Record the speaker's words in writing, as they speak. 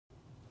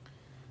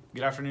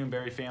Good afternoon,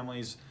 Barry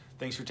families.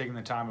 Thanks for taking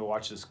the time to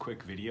watch this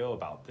quick video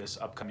about this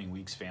upcoming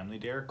week's family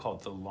dare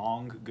called The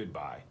Long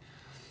Goodbye.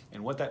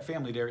 And what that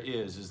family dare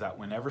is that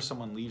whenever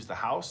someone leaves the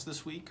house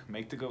this week,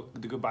 make the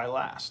goodbye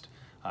last.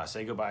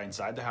 Say goodbye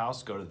inside the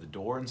house, go to the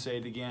door and say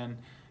it again,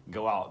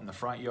 go out in the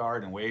front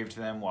yard and wave to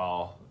them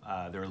while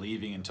they're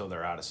leaving until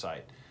they're out of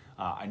sight.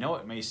 I know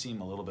it may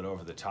seem a little bit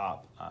over the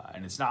top,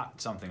 and it's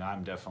not something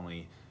I'm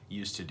definitely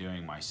used to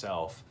doing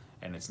myself,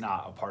 and it's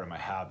not a part of my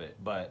habit,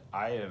 but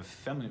I have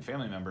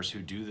family members who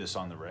do this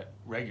on the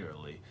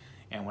regularly.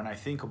 And when I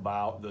think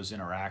about those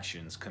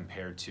interactions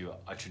compared to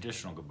a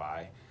traditional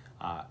goodbye,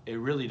 it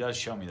really does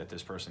show me that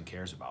this person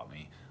cares about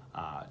me.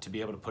 To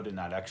be able to put in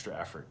that extra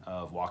effort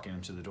of walking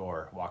them to the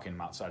door, walking them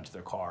outside to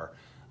their car,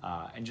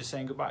 and just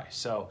saying goodbye.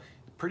 So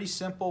pretty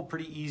simple,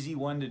 pretty easy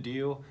one to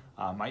do.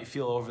 Might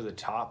feel over the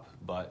top,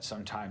 but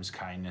sometimes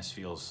kindness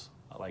feels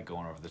like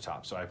going over the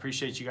top. So I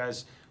appreciate you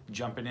guys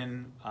jumping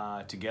in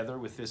together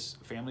with this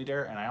family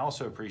dare, and I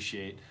also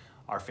appreciate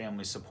our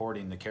family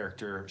supporting the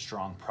Character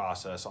Strong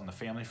process on the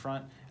family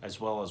front, as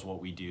well as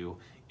what we do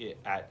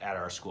at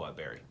our school at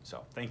Barry.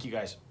 So thank you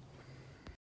guys.